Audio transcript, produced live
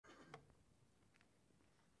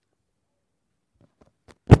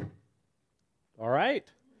All right.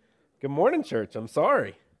 Good morning, church. I'm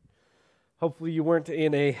sorry. Hopefully you weren't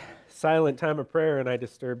in a silent time of prayer and I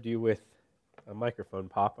disturbed you with a microphone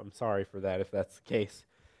pop. I'm sorry for that if that's the case.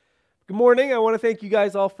 Good morning. I want to thank you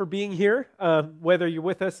guys all for being here, whether you're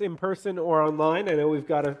with us in person or online. I know we've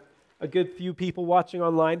got a good few people watching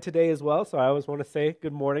online today as well, so I always want to say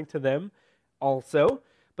good morning to them also.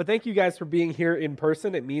 But thank you guys for being here in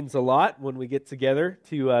person. It means a lot when we get together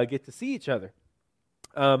to get to see each other.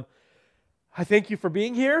 I thank you for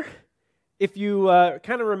being here. If you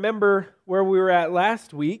kind of remember where we were at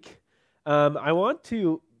last week, I want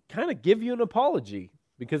to kind of give you an apology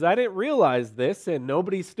because I didn't realize this and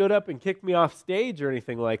nobody stood up and kicked me off stage or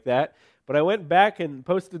anything like that. But I went back and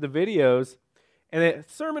posted the videos and the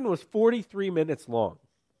sermon was 43 minutes long.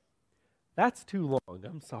 That's too long.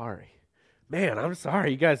 I'm sorry. Man, I'm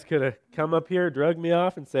sorry. You guys could have come up here, drugged me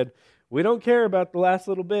off and said, we don't care about the last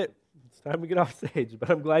little bit. It's time to get off stage, but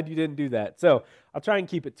I'm glad you didn't do that. So I'll try and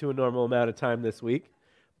keep it to a normal amount of time this week.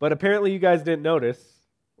 But apparently you guys didn't notice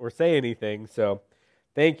or say anything, so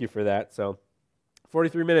thank you for that. So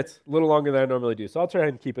 43 minutes, a little longer than I normally do. So I'll try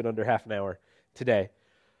and keep it under half an hour today.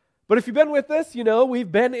 But if you've been with us, you know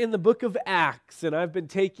we've been in the book of Acts, and I've been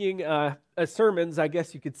taking sermons, I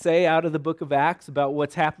guess you could say, out of the book of Acts about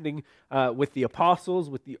what's happening with the apostles,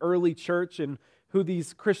 with the early church, and who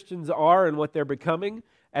these Christians are and what they're becoming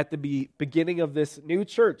at the beginning of this new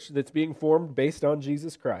church that's being formed based on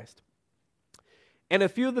Jesus Christ. And a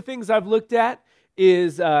few of the things I've looked at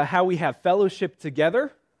is how we have fellowship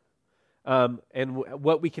together and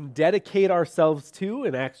what we can dedicate ourselves to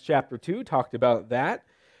in Acts chapter 2, talked about that.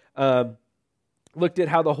 Looked at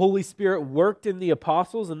how the Holy Spirit worked in the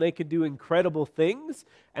apostles and they could do incredible things,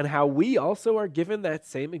 and how we also are given that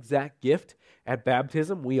same exact gift at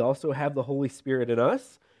baptism. We also have the Holy Spirit in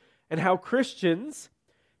us, and how Christians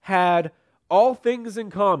had all things in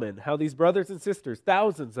common, how these brothers and sisters,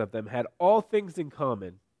 thousands of them, had all things in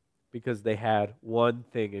common because they had one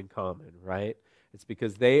thing in common, right? It's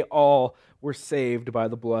because they all were saved by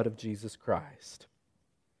the blood of Jesus Christ.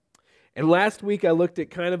 And last week I looked at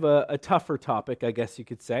kind of a tougher topic, I guess you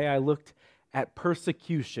could say. I looked at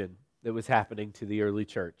persecution that was happening to the early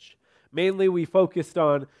church. Mainly we focused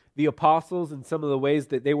on the apostles and some of the ways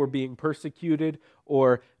that they were being persecuted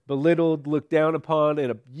or belittled, looked down upon,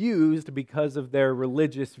 and abused because of their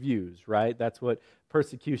religious views, right? That's what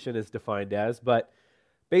persecution is defined as. But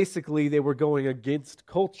basically they were going against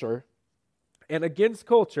culture, and against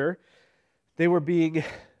culture they were being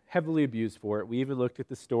heavily abused for it. We even looked at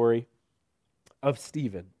the story of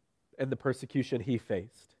Stephen and the persecution he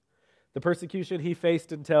faced. The persecution he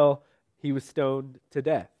faced until he was stoned to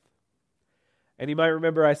death. And you might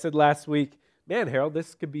remember I said last week, man, Harold,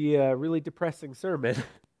 this could be a really depressing sermon.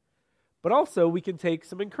 But also we can take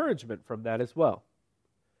some encouragement from that as well.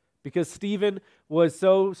 Because Stephen was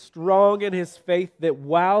so strong in his faith that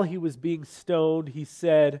while he was being stoned, he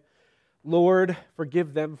said, Lord,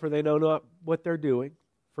 forgive them, for they know not what they're doing.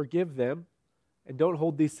 Forgive them, and don't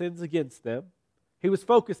hold these sins against them. He was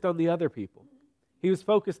focused on the other people. He was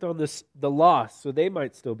focused on the lost, so they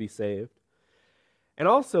might still be saved. And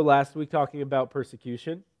also last week, talking about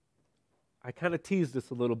persecution, I kind of teased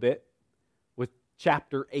us a little bit with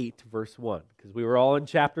chapter 8, verse 1, because we were all in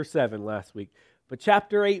chapter 7 last week. But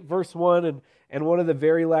chapter 8, verse 1, and one of the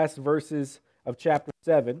very last verses of chapter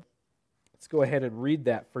 7, let's go ahead and read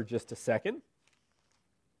that for just a second.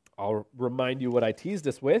 I'll remind you what I teased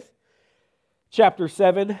us with. Chapter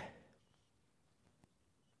 7,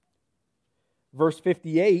 verse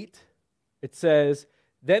 58, it says,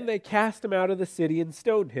 Then they cast him out of the city and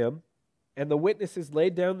stoned him, and the witnesses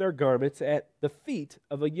laid down their garments at the feet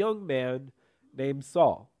of a young man named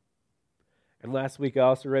Saul. And last week I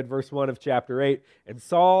also read verse 1 of chapter 8, and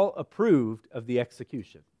Saul approved of the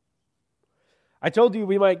execution. I told you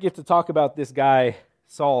we might get to talk about this guy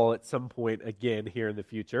Saul at some point again here in the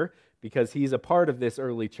future, because he's a part of this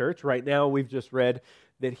early church. Right now we've just read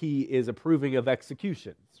that he is approving of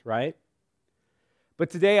executions, right? But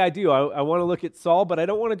today I want to look at Saul, but I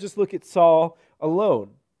don't want to just look at Saul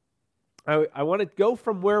alone. I want to go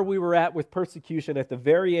from where we were at with persecution at the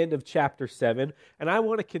very end of chapter 7, and I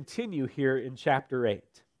want to continue here in chapter 8.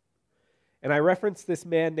 And I referenced this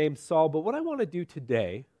man named Saul, but what I want to do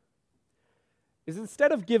today is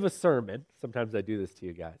instead of give a sermon, sometimes I do this to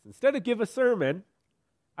you guys, instead of give a sermon,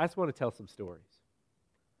 I just want to tell some stories.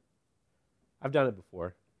 I've done it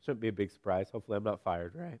before. Shouldn't be a big surprise. Hopefully I'm not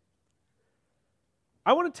fired, right?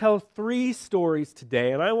 I want to tell 3 stories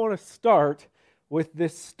today, and I want to start with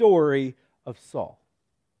this story of Saul.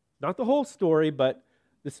 Not the whole story, but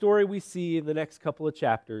the story we see in the next couple of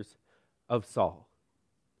chapters of Saul.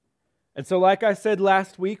 And so like I said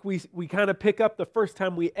last week, we kind of pick up the first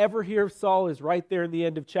time we ever hear of Saul is right there in the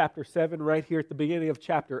end of chapter 7, right here at the beginning of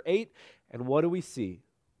chapter 8. And what do we see?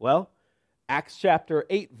 Well, Acts chapter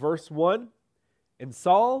 8, verse 1, and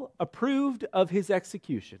Saul approved of his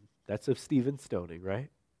execution. That's of Stephen's stoning, right?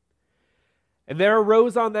 And there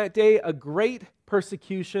arose on that day a great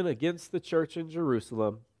persecution against the church in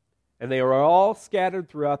Jerusalem, and they were all scattered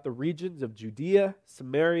throughout the regions of Judea,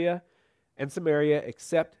 Samaria,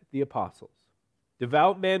 except the apostles.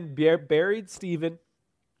 Devout men buried Stephen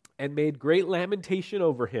and made great lamentation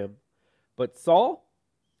over him. But Saul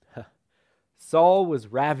was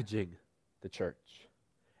ravaging the church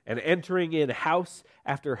and entering in house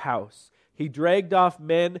after house. He dragged off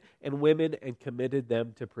men and women and committed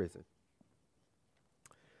them to prison.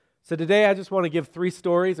 So today I just want to give 3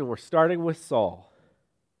 stories, and we're starting with Saul.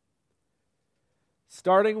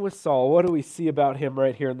 Starting with Saul, what do we see about him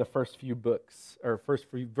right here in the first few books, or first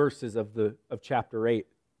few verses of chapter 8?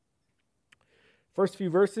 First few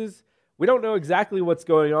verses, we don't know exactly what's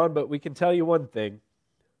going on, but we can tell you one thing.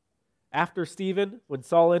 After Stephen, when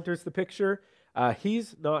Saul enters the picture,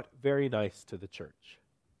 he's not very nice to the church.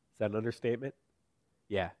 Is that an understatement?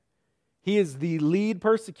 Yeah. He is the lead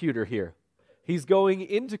persecutor here. He's going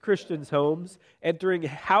into Christians' homes, entering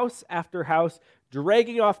house after house,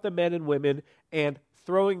 dragging off the men and women, and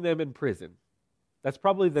throwing them in prison. That's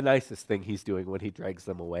probably the nicest thing he's doing when he drags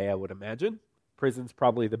them away, I would imagine. Prison's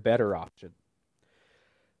probably the better option.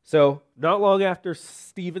 So, not long after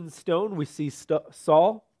Stephen's stone, we see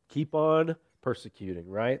Saul keep on persecuting,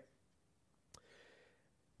 right?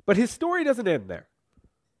 But his story doesn't end there.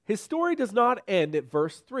 His story does not end at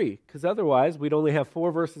verse 3, because otherwise we'd only have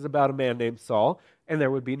 4 verses about a man named Saul, and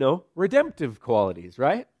there would be no redemptive qualities,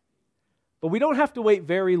 right? But we don't have to wait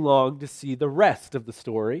very long to see the rest of the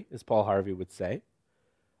story, as Paul Harvey would say,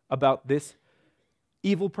 about this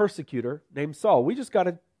evil persecutor named Saul. We just got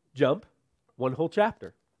to jump 1 whole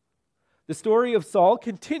chapter. The story of Saul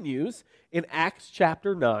continues in Acts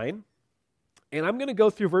chapter 9, and I'm going to go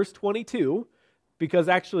through verse 22, because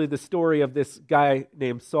actually the story of this guy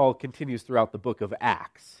named Saul continues throughout the book of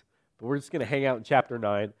Acts. But we're just going to hang out in chapter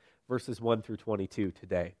 9, verses 1 through 22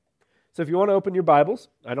 today. So if you want to open your Bibles,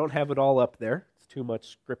 I don't have it all up there. It's too much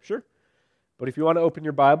scripture. But if you want to open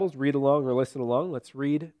your Bibles, read along or listen along, let's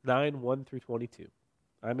read 9, 1 through 22.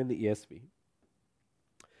 I'm in the ESV.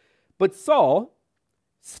 But Saul,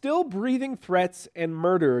 still breathing threats and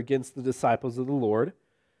murder against the disciples of the Lord,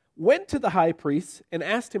 went to the high priest and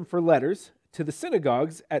asked him for letters to the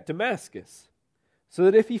synagogues at Damascus, so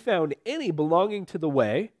that if he found any belonging to the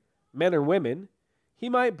way, men or women, he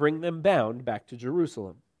might bring them bound back to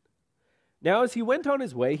Jerusalem. Now as he went on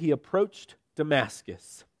his way, he approached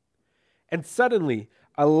Damascus, and suddenly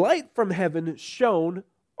a light from heaven shone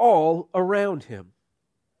all around him.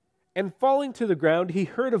 And falling to the ground, he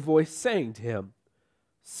heard a voice saying to him,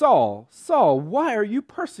 "Saul, Saul, why are you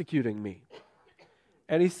persecuting me?"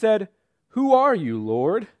 And he said, "Who are you,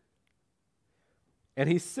 Lord?" And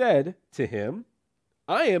he said to him,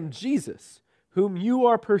 "I am Jesus, whom you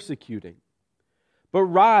are persecuting. But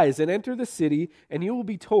rise and enter the city, and you will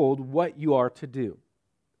be told what you are to do."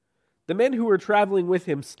 The men who were traveling with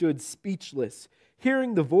him stood speechless,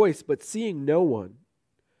 hearing the voice but seeing no one.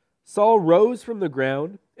 Saul rose from the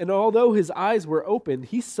ground, and although his eyes were opened,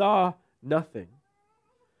 he saw nothing.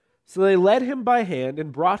 So they led him by hand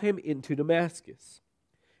and brought him into Damascus.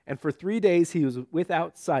 And for 3 days he was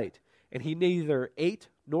without sight, and he neither ate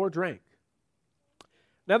nor drank.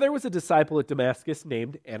 Now there was a disciple at Damascus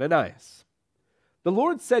named Ananias. The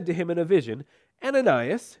Lord said to him in a vision,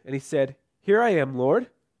 "Ananias," and he said, "Here I am, Lord."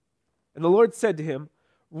 And the Lord said to him,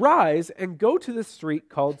 "Rise and go to the street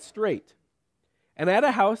called Straight, and at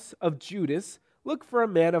a house of Judas look for a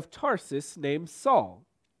man of Tarsus named Saul.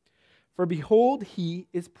 For behold, he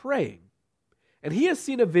is praying, and he has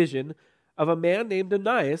seen a vision of a man named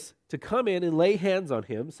Ananias to come in and lay hands on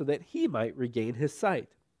him so that he might regain his sight."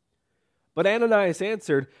 But Ananias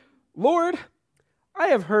answered, "Lord, I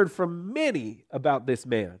have heard from many about this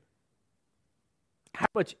man, how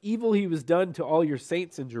much evil he was done to all your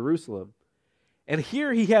saints in Jerusalem. And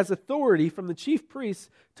here he has authority from the chief priests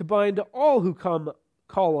to bind all who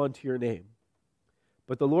call onto your name."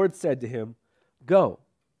 But the Lord said to him, "Go,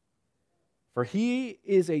 for he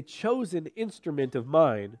is a chosen instrument of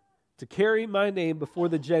mine to carry my name before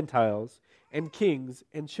the Gentiles and kings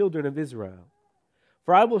and children of Israel.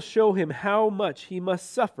 For I will show him how much he must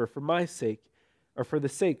suffer for my sake, or for the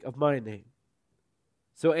sake of my name."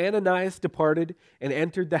 So Ananias departed and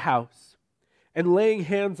entered the house. And laying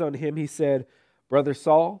hands on him, he said, "Brother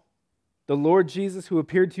Saul, the Lord Jesus, who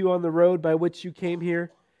appeared to you on the road by which you came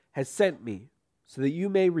here, has sent me, so that you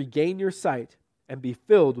may regain your sight and be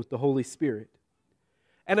filled with the Holy Spirit."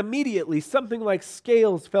 And immediately something like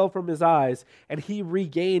scales fell from his eyes, and he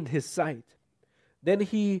regained his sight. Then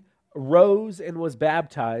he rose and was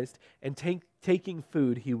baptized, and taking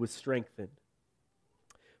food he was strengthened.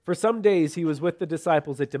 For some days he was with the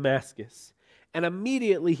disciples at Damascus, and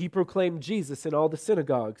immediately he proclaimed Jesus in all the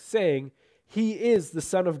synagogues, saying, "He is the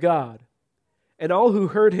Son of God." And all who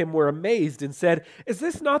heard him were amazed and said, "Is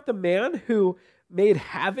this not the man who made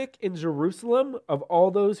havoc in Jerusalem of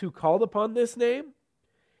all those who called upon this name?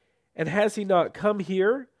 And has he not come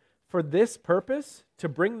here for this purpose, to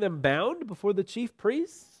bring them bound before the chief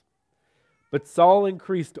priests?" But Saul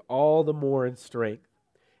increased all the more in strength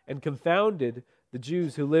and confounded the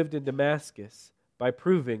Jews who lived in Damascus by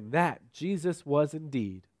proving that Jesus was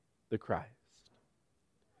indeed the Christ.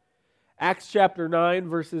 Acts chapter 9,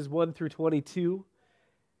 verses 1 through 22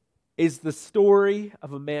 is the story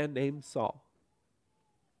of a man named Saul.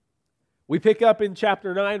 We pick up in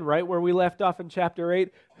chapter 9, right where we left off in chapter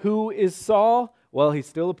 8. Who is Saul? Well, he's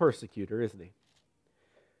still a persecutor, isn't he?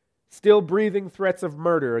 Still breathing threats of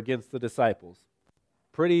murder against the disciples.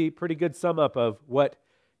 Pretty good sum up of what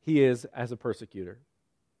he is as a persecutor.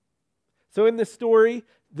 So in this story,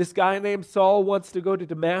 this guy named Saul wants to go to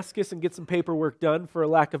Damascus and get some paperwork done, for a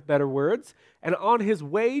lack of better words. And on his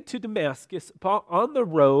way to Damascus, on the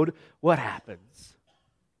road, what happens?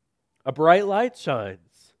 A bright light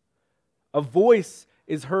shines. A voice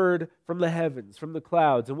is heard from the heavens, from the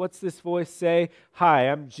clouds. And what's this voice say? "Hi,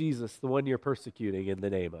 I'm Jesus, the one you're persecuting in the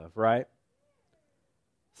name of," right?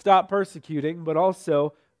 Stop persecuting, but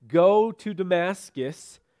also go to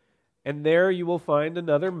Damascus, and there you will find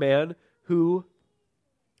another man who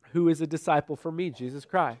is a disciple for me, Jesus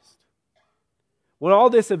Christ. When all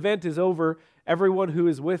this event is over, everyone who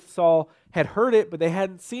is with Saul had heard it, but they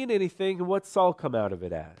hadn't seen anything. And what's Saul come out of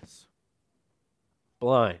it as?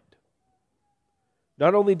 Blind.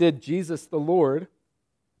 Not only did Jesus the Lord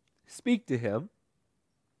speak to him,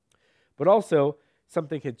 but also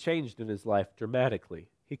something had changed in his life dramatically.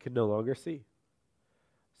 He could no longer see.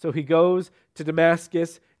 So he goes to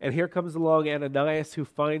Damascus, and here comes along Ananias, who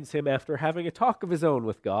finds him after having a talk of his own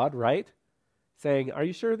with God, right? Saying, "Are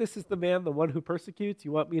you sure this is the man, the one who persecutes?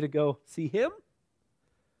 You want me to go see him?"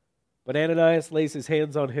 But Ananias lays his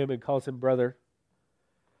hands on him and calls him brother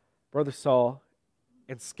Saul,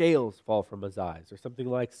 and scales fall from his eyes, or something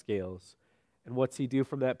like scales. And what's he do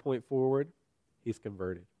from that point forward? He's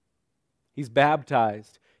converted. He's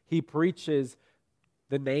baptized. He preaches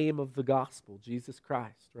the name of the gospel, Jesus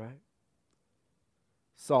Christ, right?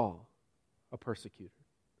 Saul, a persecutor.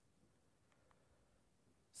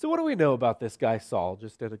 So what do we know about this guy Saul,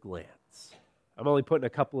 just at a glance? I'm only putting a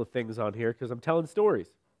couple of things on here because I'm telling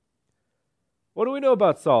stories. What do we know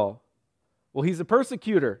about Saul? Well, he's a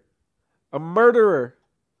persecutor, a murderer,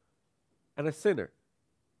 and a sinner.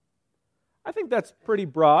 I think that's pretty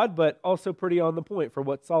broad, but also pretty on the point for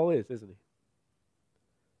what Saul is, isn't he?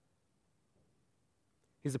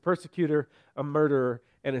 He's a persecutor, a murderer,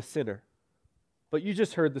 and a sinner. But you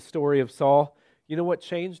just heard the story of Saul. You know what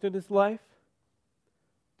changed in his life?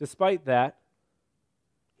 Despite that,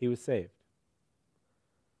 he was saved.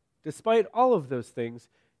 Despite all of those things,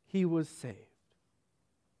 he was saved.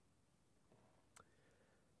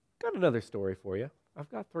 Got another story for you. I've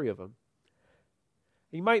got 3 of them.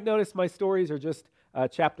 You might notice my stories are just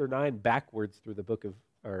chapter 9 backwards through the book of,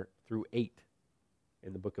 or through 8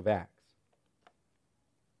 in the book of Acts.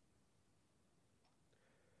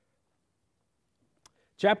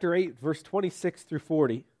 Chapter 8, verse 26 through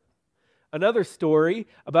 40. Another story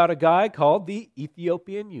about a guy called the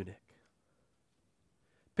Ethiopian eunuch.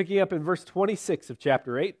 Picking up in verse 26 of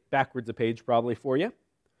chapter 8, backwards a page probably for you.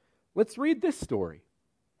 Let's read this story.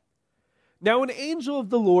 Now an angel of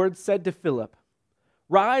the Lord said to Philip,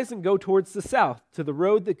 "Rise and go towards the south, to the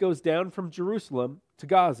road that goes down from Jerusalem to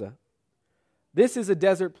Gaza. This is a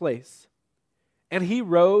desert place." And he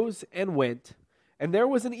rose and went, and there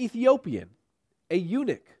was an Ethiopian, a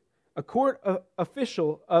eunuch, a court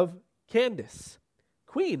official of Candace,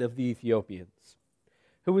 queen of the Ethiopians,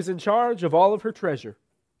 who was in charge of all of her treasure.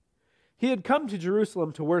 He had come to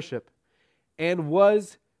Jerusalem to worship and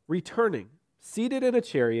was returning, seated in a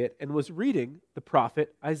chariot, and was reading the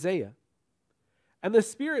prophet Isaiah. And the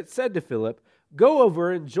Spirit said to Philip, "Go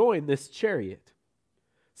over and join this chariot."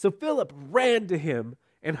 So Philip ran to him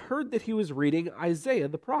and heard that he was reading Isaiah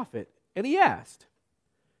the prophet. And he asked,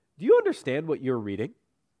 "Do you understand what you're reading?"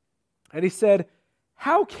 And he said,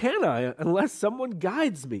 "How can I unless someone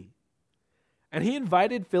guides me?" And he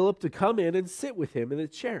invited Philip to come in and sit with him in the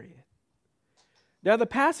chariot. Now the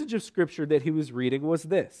passage of Scripture that he was reading was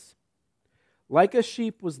this: "Like a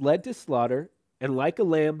sheep was led to slaughter, and like a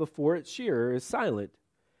lamb before its shearer is silent,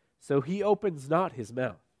 so he opens not his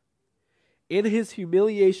mouth. In his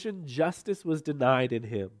humiliation, justice was denied in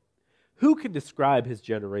him. Who can describe his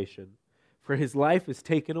generation? For his life is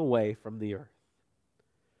taken away from the earth.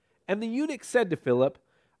 And the eunuch said to Philip,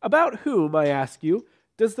 about whom, I ask you,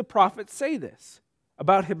 does the prophet say this?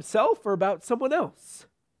 About himself or about someone else?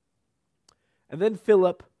 And then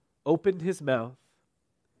Philip opened his mouth,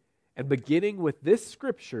 and beginning with this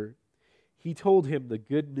scripture, he told him the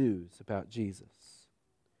good news about Jesus.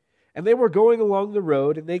 And they were going along the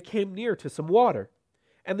road, and they came near to some water.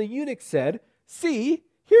 And the eunuch said, see,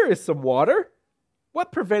 here is some water.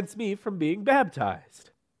 What prevents me from being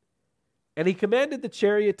baptized? And he commanded the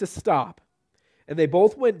chariot to stop. And they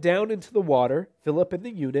both went down into the water, Philip and the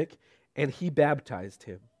eunuch, and he baptized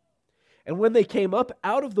him. And when they came up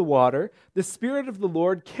out of the water, the Spirit of the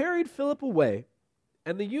Lord carried Philip away,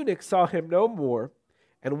 and the eunuch saw him no more,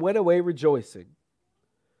 and went away rejoicing.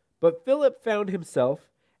 But Philip found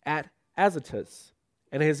himself at Azotus,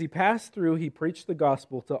 and as he passed through, he preached the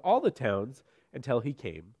gospel to all the towns until he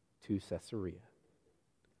came to Caesarea.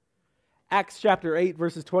 Acts chapter 8,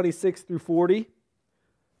 verses 26 through 40.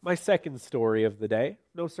 My second story of the day.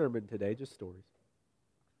 No sermon today, just stories.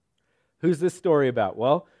 Who's this story about?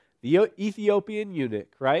 Well, the Ethiopian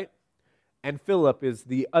eunuch, right? And Philip is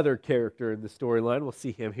the other character in the storyline. We'll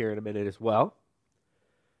see him here in a minute as well.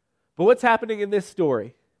 But what's happening in this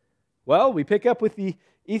story? Well, we pick up with the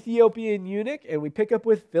Ethiopian eunuch, and we pick up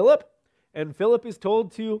with Philip, and Philip is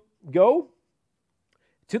told to go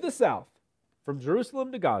to the south, from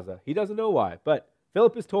Jerusalem to Gaza. He doesn't know why, but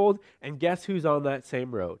Philip is told, and guess who's on that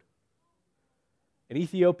same road? An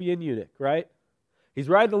Ethiopian eunuch, right? He's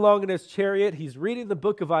riding along in his chariot, he's reading the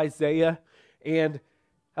book of Isaiah, and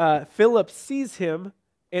Philip sees him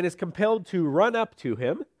and is compelled to run up to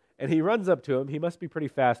him, and he runs up to him. He must be pretty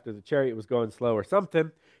fast, or the chariot was going slow or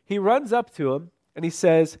something. He runs up to him, and he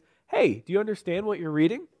says, hey, do you understand what you're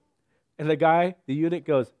reading? And the eunuch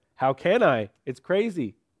goes, how can I? It's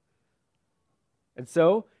crazy. And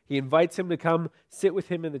so he invites him to come sit with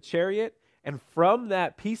him in the chariot, and from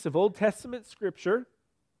that piece of Old Testament scripture,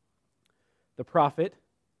 the prophet,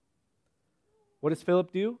 what does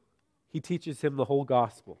Philip do? He teaches him the whole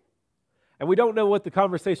gospel. And we don't know what the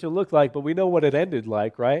conversation looked like, but we know what it ended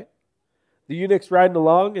like, right? The eunuch's riding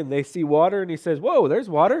along, and they see water, and he says, whoa, there's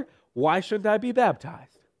water. Why shouldn't I be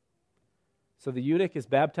baptized? So the eunuch is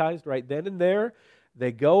baptized right then and there.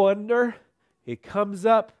 They go under. He comes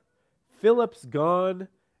up. Philip's gone,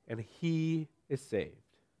 and he is saved.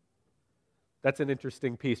 That's an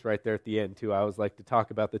interesting piece right there at the end, too. I always like to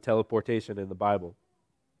talk about the teleportation in the Bible,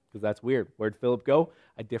 because that's weird. Where'd Philip go?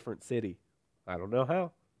 A different city. I don't know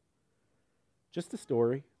how. Just a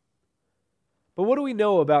story. But what do we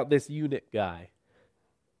know about this eunuch guy?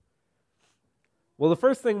 Well, the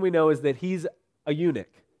first thing we know is that he's a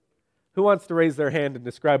eunuch. Who wants to raise their hand and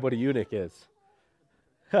describe what a eunuch is?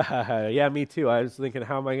 Yeah, me too. I was thinking,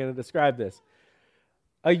 how am I going to describe this?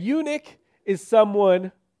 A eunuch is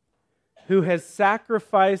someone who has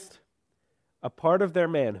sacrificed a part of their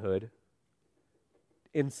manhood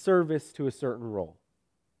in service to a certain role.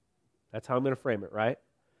 That's how I'm going to frame it, right?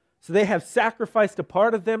 So they have sacrificed a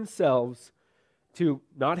part of themselves to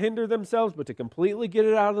not hinder themselves, but to completely get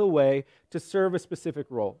it out of the way to serve a specific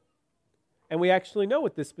role. And we actually know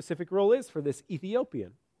what this specific role is for this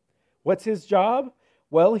Ethiopian. What's his job?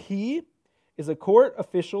 Well, he is a court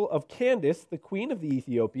official of Candace, the queen of the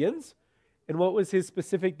Ethiopians. And what was his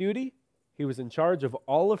specific duty? He was in charge of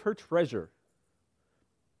all of her treasure.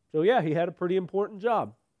 So yeah, he had a pretty important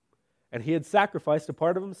job. And he had sacrificed a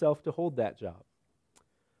part of himself to hold that job.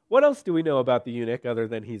 What else do we know about the eunuch other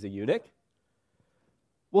than he's a eunuch?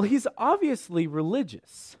 Well, he's obviously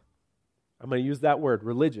religious. I'm going to use that word,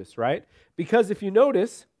 religious, right? Because if you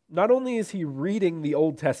notice, not only is he reading the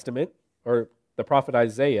Old Testament, or the prophet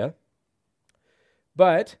Isaiah,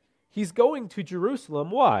 but he's going to Jerusalem.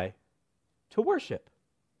 Why? To worship.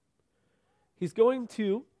 He's going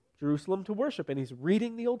to Jerusalem to worship, and he's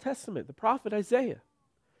reading the Old Testament, the prophet Isaiah.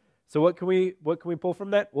 So what can we pull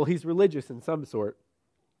from that? Well, he's religious in some sort.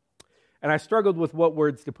 And I struggled with what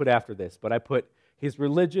words to put after this, but I put, he's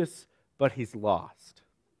religious, but he's lost.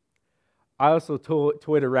 I also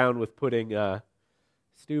toyed around with putting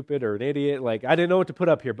stupid or an idiot. Like, I didn't know what to put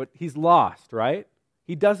up here, but he's lost, right?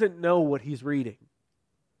 He doesn't know what he's reading.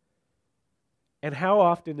 And how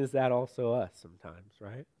often is that also us sometimes,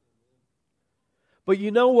 right? But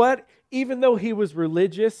you know what? Even though he was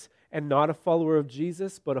religious and not a follower of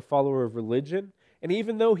Jesus, but a follower of religion, and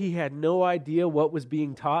even though he had no idea what was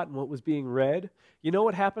being taught and what was being read, you know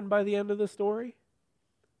what happened by the end of the story?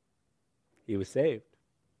 He was saved.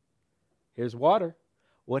 Here's water.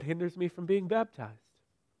 What hinders me from being baptized?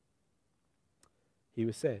 He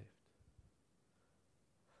was saved.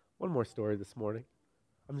 One more story this morning.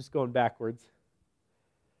 I'm just going backwards.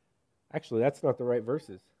 Actually, that's not the right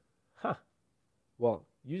verses. Well,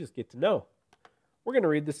 you just get to know. We're going to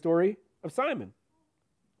read the story of Simon.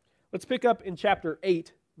 Let's pick up in chapter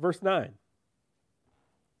 8, verse 9.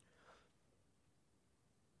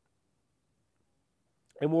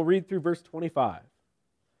 And we'll read through verse 25.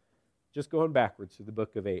 Just going backwards through the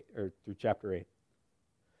book of 8, or through chapter 8.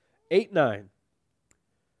 8:9.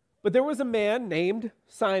 But there was a man named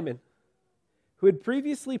Simon who had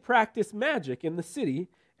previously practiced magic in the city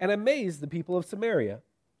and amazed the people of Samaria,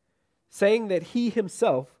 saying that he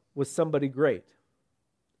himself was somebody great.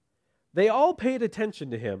 They all paid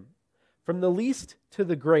attention to him, from the least to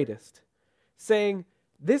the greatest, saying,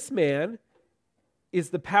 "This man is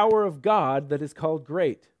the power of God that is called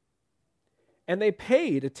great." And they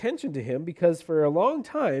paid attention to him because for a long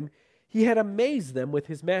time he had amazed them with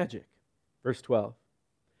his magic. Verse 12.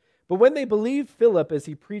 But when they believed Philip as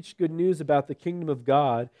he preached good news about the kingdom of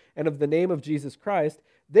God and of the name of Jesus Christ,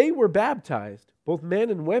 they were baptized, both men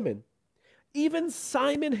and women. Even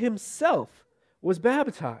Simon himself was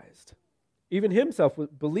baptized. Even himself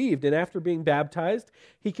believed, and after being baptized,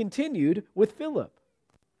 he continued with Philip.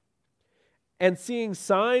 And seeing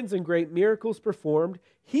signs and great miracles performed,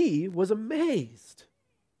 he was amazed.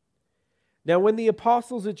 Now when the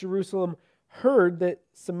apostles at Jerusalem heard that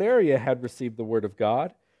Samaria had received the word of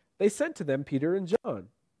God, they sent to them Peter and John,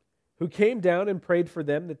 who came down and prayed for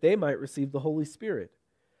them that they might receive the Holy Spirit.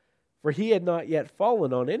 For he had not yet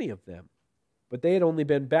fallen on any of them, but they had only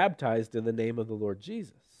been baptized in the name of the Lord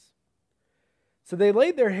Jesus. So they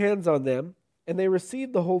laid their hands on them, and they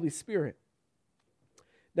received the Holy Spirit.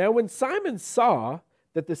 Now when Simon saw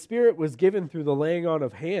that the Spirit was given through the laying on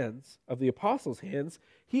of hands, of the apostles' hands,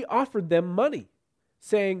 he offered them money,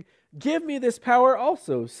 saying, "Give me this power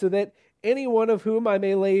also, so that any one of whom I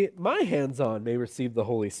may lay my hands on may receive the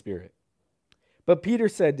Holy Spirit." But Peter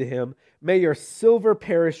said to him, "May your silver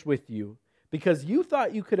perish with you, because you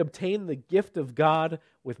thought you could obtain the gift of God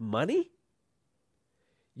with money?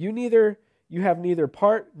 You have neither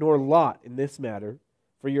part nor lot in this matter,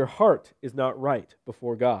 for your heart is not right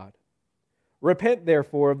before God. Repent,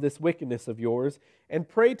 therefore, of this wickedness of yours, and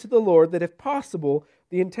pray to the Lord that, if possible,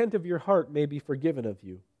 the intent of your heart may be forgiven of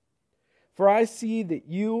you. For I see that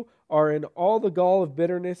you are in all the gall of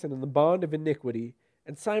bitterness and in the bond of iniquity."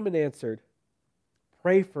 And Simon answered,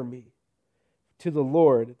 "Pray for me to the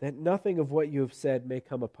Lord, that nothing of what you have said may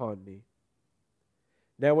come upon me."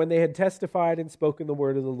 Now when they had testified and spoken the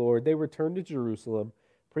word of the Lord, they returned to Jerusalem,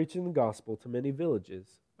 preaching the gospel to many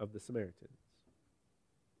villages of the Samaritans.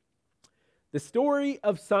 The story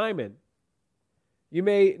of Simon. You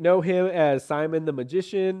may know him as Simon the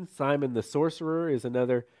magician. Simon the sorcerer is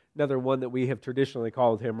another one that we have traditionally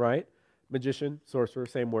called him, right? Magician, sorcerer,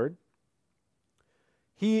 same word.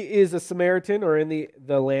 He is a Samaritan, or in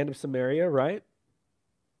the land of Samaria, right?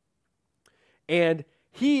 And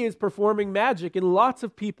he is performing magic, and lots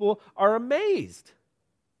of people are amazed.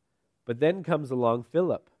 But then comes along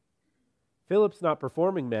Philip. Philip's not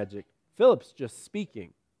performing magic. Philip's just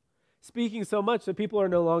speaking. Speaking so much that people are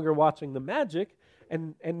no longer watching the magic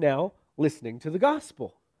and now listening to the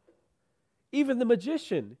gospel. Even the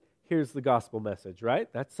magician hears the gospel message,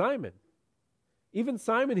 right? That's Simon. Even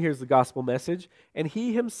Simon hears the gospel message, and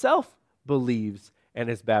he himself believes and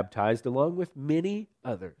is baptized along with many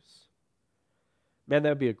others. Man, that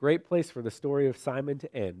would be a great place for the story of Simon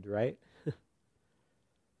to end, right?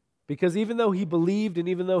 Because even though he believed and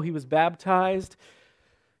even though he was baptized,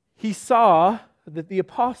 he saw that the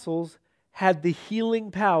apostles had the healing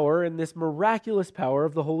power and this miraculous power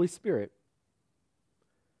of the Holy Spirit.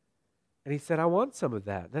 And he said, "I want some of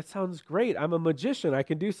that. That sounds great. I'm a magician. I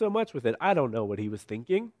can do so much with it." I don't know what he was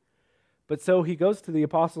thinking. But so he goes to the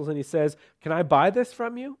apostles and he says, "Can I buy this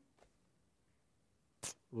from you?"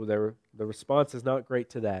 Well, the response is not great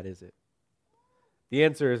to that, is it? The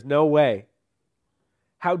answer is no way.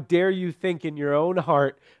 How dare you think in your own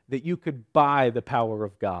heart that you could buy the power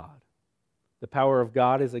of God? The power of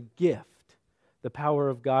God is a gift. The power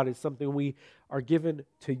of God is something we are given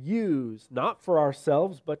to use, not for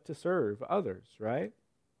ourselves, but to serve others, right?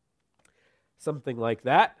 Something like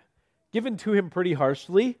that. Given to him pretty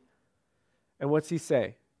harshly. And what's he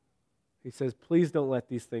say? He says, "Please don't let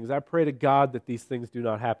these things. I pray to God that these things do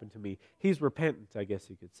not happen to me." He's repentant, I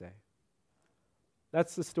guess you could say.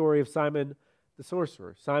 That's the story of Simon the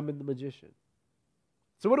sorcerer, Simon the magician.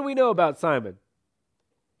 So what do we know about Simon?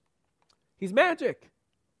 He's magic.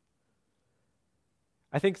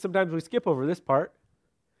 I think sometimes we skip over this part.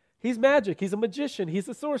 He's magic. He's a magician. He's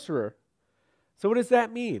a sorcerer. So what does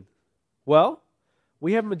that mean? Well,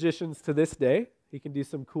 we have magicians to this day. He can do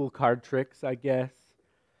some cool card tricks, I guess.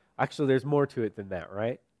 Actually, there's more to it than that,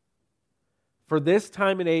 right? For this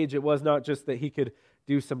time and age, it was not just that he could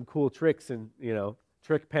do some cool tricks and,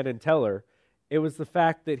 trick Penn and Teller. It was the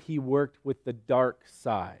fact that he worked with the dark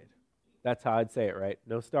side. That's how I'd say it, right?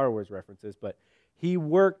 No Star Wars references, but he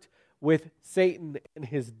worked with Satan and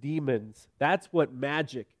his demons. That's what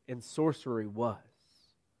magic and sorcery was.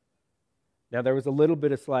 Now, there was a little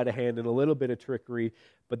bit of sleight of hand and a little bit of trickery,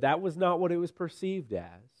 but that was not what it was perceived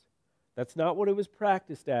as. That's not what it was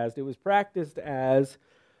practiced as. It was practiced as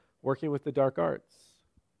working with the dark arts,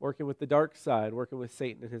 working with the dark side, working with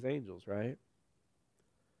Satan and his angels, right?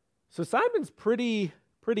 So Simon's pretty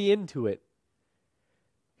into it.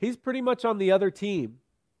 He's pretty much on the other team.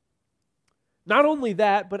 Not only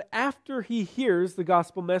that, but after he hears the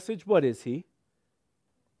gospel message, what is he?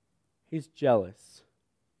 He's jealous,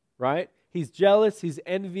 right? He's jealous, he's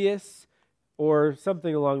envious, or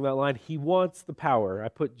something along that line. He wants the power. I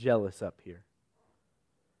put jealous up here.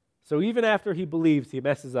 So even after he believes, he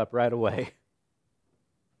messes up right away.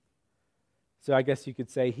 So I guess you could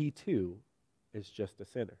say he too is just a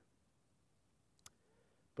sinner.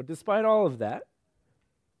 But despite all of that,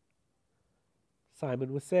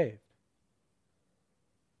 Simon was saved.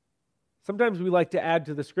 Sometimes we like to add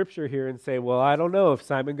to the scripture here and say, well, I don't know if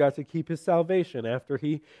Simon got to keep his salvation after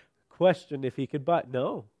he questioned if he could buy.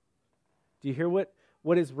 No. Do you hear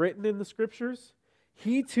what is written in the scriptures?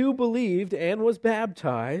 He too believed and was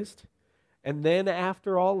baptized, and then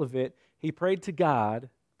after all of it, he prayed to God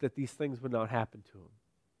that these things would not happen to him.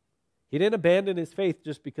 He didn't abandon his faith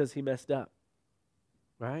just because he messed up,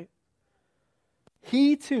 right?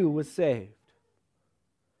 He too was saved.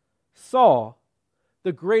 Saul,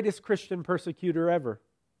 the greatest Christian persecutor ever,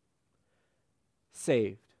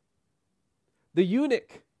 saved. The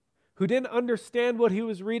eunuch, who didn't understand what he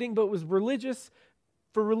was reading but was religious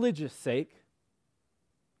for religious sake,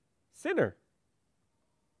 sinner,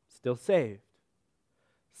 still saved.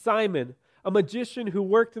 Simon, a magician who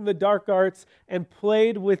worked in the dark arts and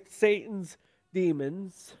played with Satan's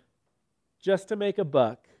demons just to make a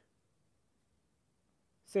buck,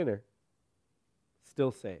 sinner,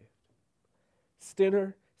 still saved.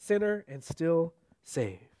 Sinner, and still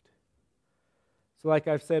saved. So like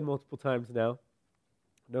I've said multiple times now,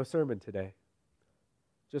 no sermon today.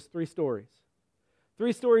 Just 3 stories.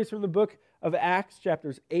 3 stories from the book of Acts,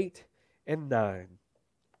 chapters 8 and 9.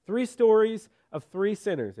 3 stories of 3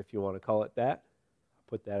 sinners, if you want to call it that. I'll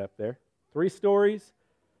put that up there. 3 stories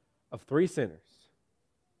of 3 sinners.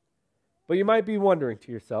 But you might be wondering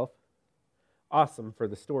to yourself, awesome for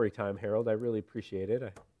the story time, Harold. I really appreciate it.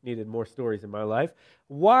 I needed more stories in my life.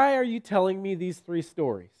 Why are you telling me these 3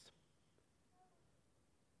 stories?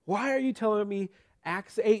 Why are you telling me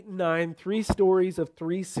Acts 8 and 9, 3 stories of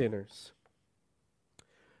 3 sinners?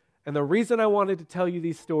 And the reason I wanted to tell you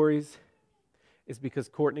these stories is because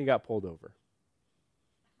Courtney got pulled over.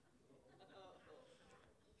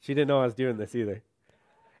 She didn't know I was doing this either.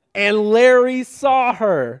 And Larry saw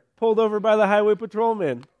her pulled over by the highway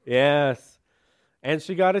patrolman. Yes. And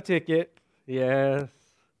she got a ticket. Yes.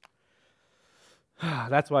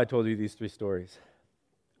 That's why I told you these 3 stories.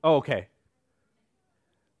 Oh, okay.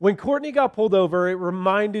 When Courtney got pulled over, it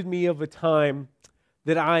reminded me of a time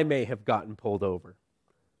that I may have gotten pulled over.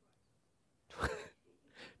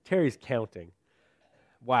 Terry's counting.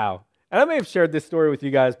 Wow. And I may have shared this story with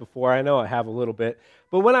you guys before. I know I have a little bit.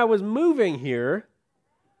 But when I was moving here,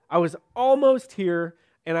 I was almost here,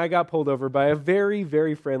 and I got pulled over by a very,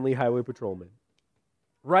 very friendly highway patrolman.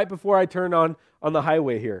 Right before I turned on the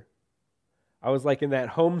highway here. I was like in that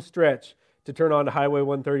home stretch to turn on to Highway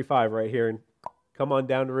 135 right here and come on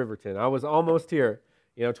down to Riverton. I was almost here.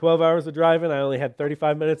 12 hours of driving, I only had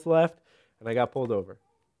 35 minutes left, and I got pulled over.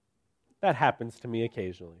 That happens to me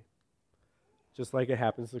occasionally. Just like it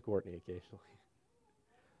happens to Courtney occasionally.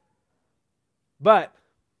 But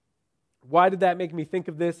why did that make me think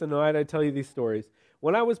of this, and why did I tell you these stories?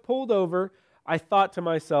 When I was pulled over, I thought to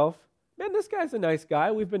myself, man, this guy's a nice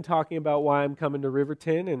guy. We've been talking about why I'm coming to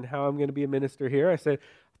Riverton and how I'm going to be a minister here. I said,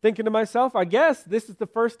 thinking to myself, I guess this is the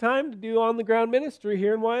first time to do on-the-ground ministry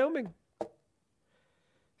here in Wyoming.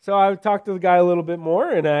 So I talked to the guy a little bit more,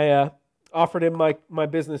 and I offered him my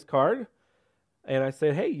business card. And I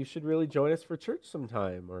said, hey, you should really join us for church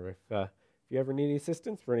sometime, or if you ever need any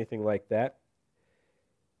assistance for anything like that.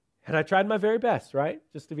 And I tried my very best, right,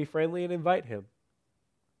 just to be friendly and invite him.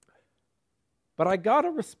 But I got a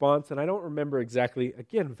response, and I don't remember exactly,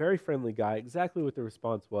 again, very friendly guy, exactly what the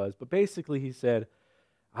response was. But basically he said,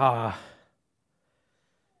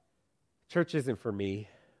 church isn't for me.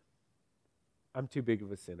 I'm too big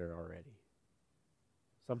of a sinner already.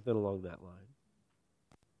 something along that line.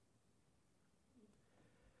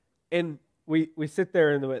 And we sit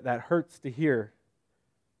there and that hurts to hear,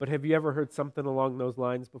 but have you ever heard something along those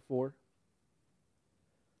lines before?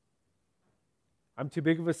 I'm too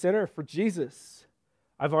big of a sinner for Jesus.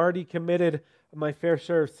 I've already committed my fair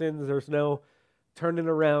share of sins. There's no turning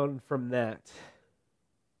around from that.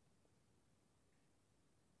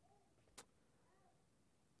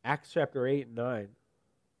 Acts chapter 8 and 9.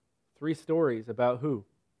 3 stories about who?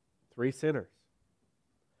 3 sinners.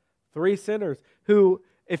 3 sinners who,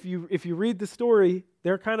 if you read the story,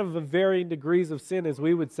 they're kind of varying degrees of sin, as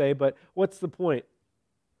we would say, but what's the point?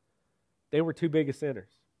 They were too big of sinners.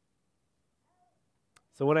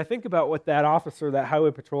 So when I think about what that officer, that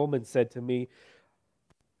highway patrolman said to me,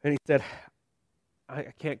 and he said,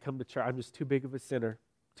 I can't come to church, I'm just too big of a sinner,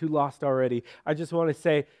 too lost already. I just want to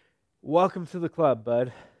say, welcome to the club,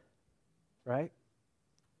 bud. Right?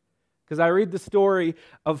 Because I read the story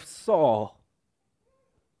of Saul.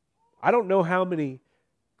 I don't know how many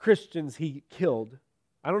Christians he killed.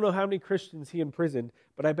 I don't know how many Christians he imprisoned,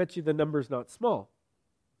 but I bet you the number's not small.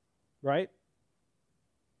 Right?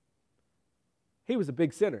 He was a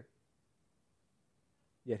big sinner,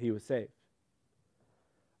 yet he was saved.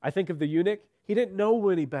 I think of the eunuch. He didn't know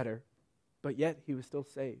any better, but yet he was still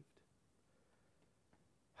saved.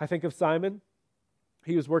 I think of Simon.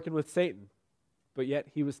 He was working with Satan, but yet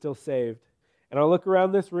he was still saved. And I look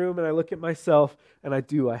around this room and I look at myself, and I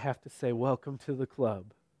have to say, welcome to the club,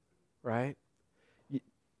 right?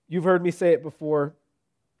 You've heard me say it before,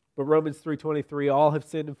 but Romans 3:23, all have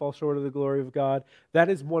sinned and fall short of the glory of God. That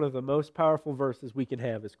is one of the most powerful verses we can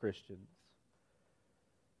have as Christians.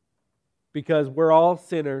 Because we're all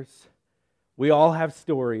sinners, we all have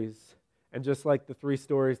stories, and just like the 3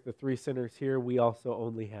 stories, the 3 sinners here, we also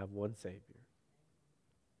only have one Savior.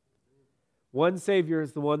 One Savior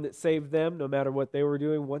is the one that saved them, no matter what they were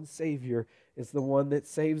doing. One Savior is the one that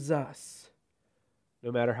saves us,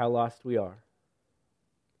 no matter how lost we are.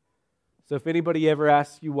 So if anybody ever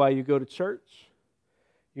asks you why you go to church,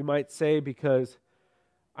 you might say, because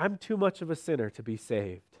I'm too much of a sinner to be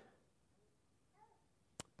saved.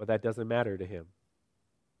 But that doesn't matter to him.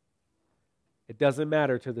 It doesn't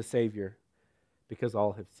matter to the Savior, because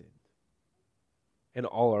all have sinned. And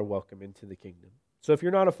all are welcome into the kingdom. So if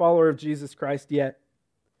you're not a follower of Jesus Christ yet,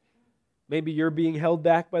 maybe you're being held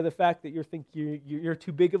back by the fact that you're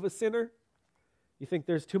too big of a sinner. You think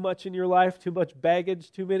there's too much in your life, too much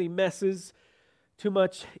baggage, too many messes, too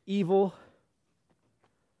much evil.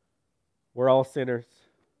 We're all sinners.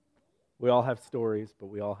 We all have stories, but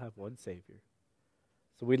we all have one Savior.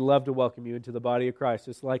 So we'd love to welcome you into the body of Christ,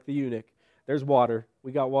 just like the eunuch. There's water.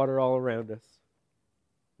 We got water all around us.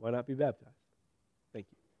 Why not be baptized?